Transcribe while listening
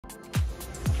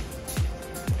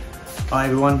Hi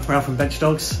everyone, Ralph from Bench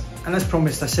Dogs, and as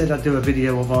promised I said I'd do a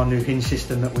video of our new Hinge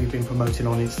system that we've been promoting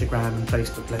on Instagram and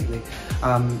Facebook lately,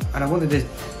 and I wanted to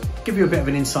give you a bit of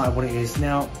an insight of what it is.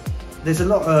 Now there's a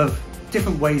lot of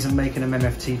different ways of making an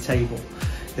MFT table.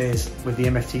 There's with the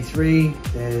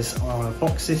MFT3, there's on a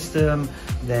box system,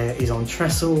 there is on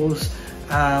trestles,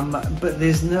 but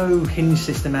there's no Hinge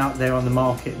system out there on the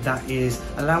market that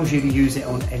allows you to use it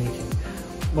on anything.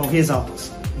 Well, here's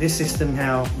ours. This system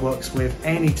now works with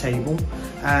any table,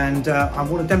 and I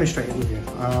want to demonstrate it with you.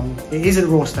 It is in a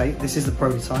raw state, this is the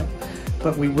prototype,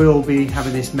 but we will be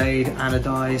having this made,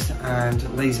 anodized and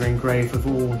laser engraved with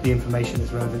all the information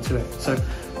that's relevant to it. So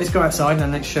let's go outside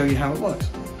and let's show you how it works.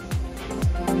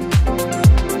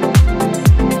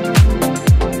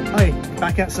 Hi,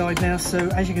 back outside now. So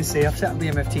as you can see, I've set up the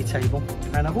MFT table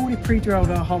and I've already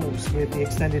pre-drilled our holes with the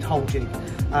extended hole jig.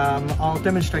 I'll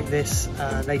demonstrate this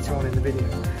later on in the video.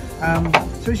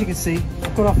 So as you can see,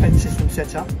 I've got our fence system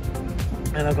set up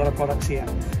and I've got our products here.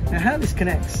 Now how this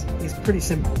connects is pretty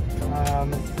simple. A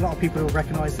lot of people will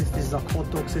recognise this. This is our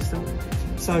quad dog system.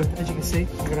 So as you can see,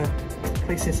 I'm going to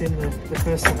place this in the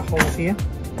first set of holes here,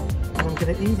 and I'm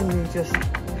going to evenly just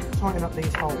tighten up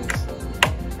these holes,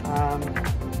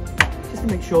 just to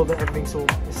make sure that everything's all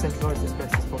centralised as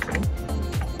best as possible.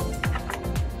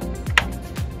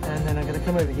 And then I'm going to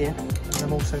come over here and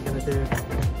I'm also going to do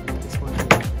this one here.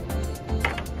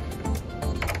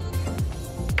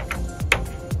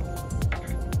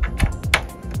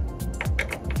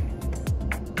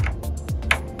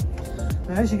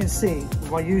 Now as you can see,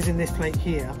 by using this plate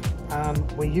here,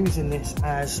 we're using this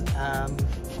as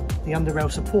the under rail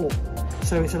support.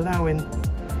 So it's allowing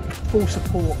full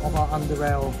support of our under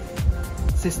rail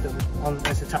system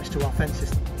that's attached to our fence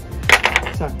system.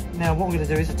 So now what I'm going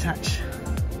to do is attach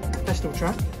pedestal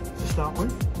track to start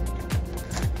with.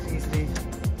 Easily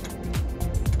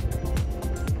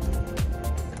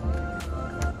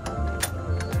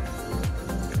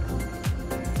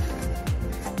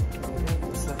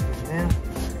now,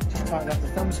 just tighten up the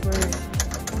thumb screws.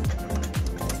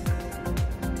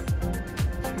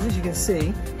 And as you can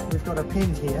see, we've got a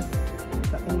pin here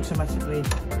that automatically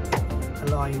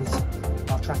aligns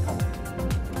our track on.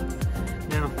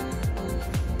 Now,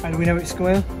 how do we know it's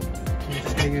square? I'm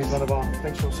just going to use one of our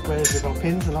bench-top squares with our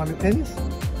pins, alignment pins.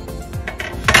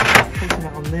 Placing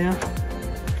that on there.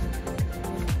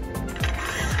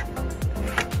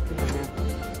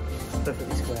 It's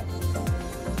perfectly square.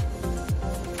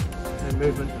 And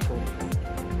movement to forward.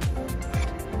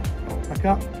 Back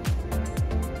up.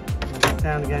 And back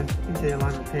down again into the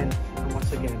alignment pin. And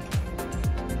once again,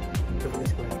 perfectly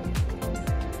square.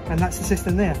 And that's the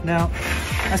system there. Now,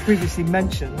 as previously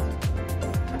mentioned,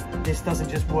 this doesn't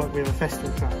just work with a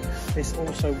festival track, this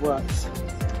also works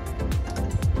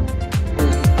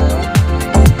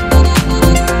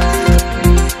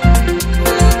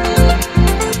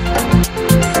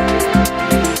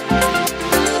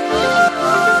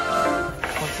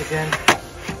once again,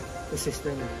 the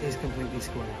system is completely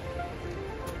square.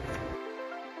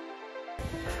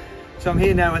 So I'm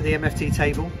here now at the MFT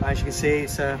table. As you can see,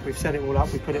 we've set it all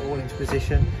up, we put it all into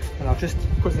position, and I'll just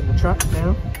put in the track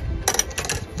now.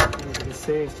 As you can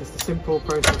see, it's just a simple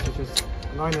process of just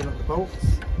lining up the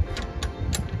bolts,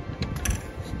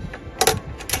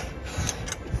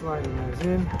 sliding those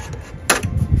in,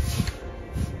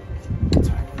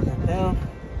 tightening them down.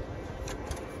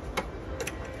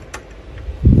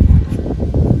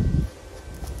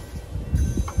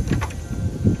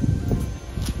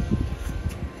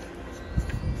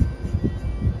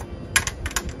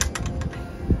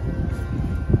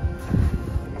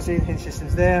 See the hinge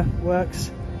system's there, works,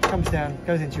 comes down,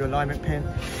 goes into your alignment pin,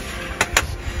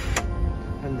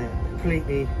 and then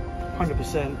completely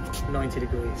 100% 90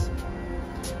 degrees.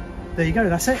 There you go,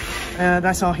 that's it.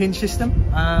 That's our hinge system.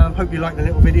 Hope you liked the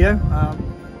little video.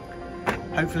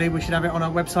 Hopefully we should have it on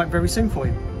our website very soon for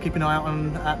you. Keep an eye out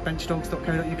at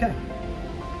benchdogs.co.uk.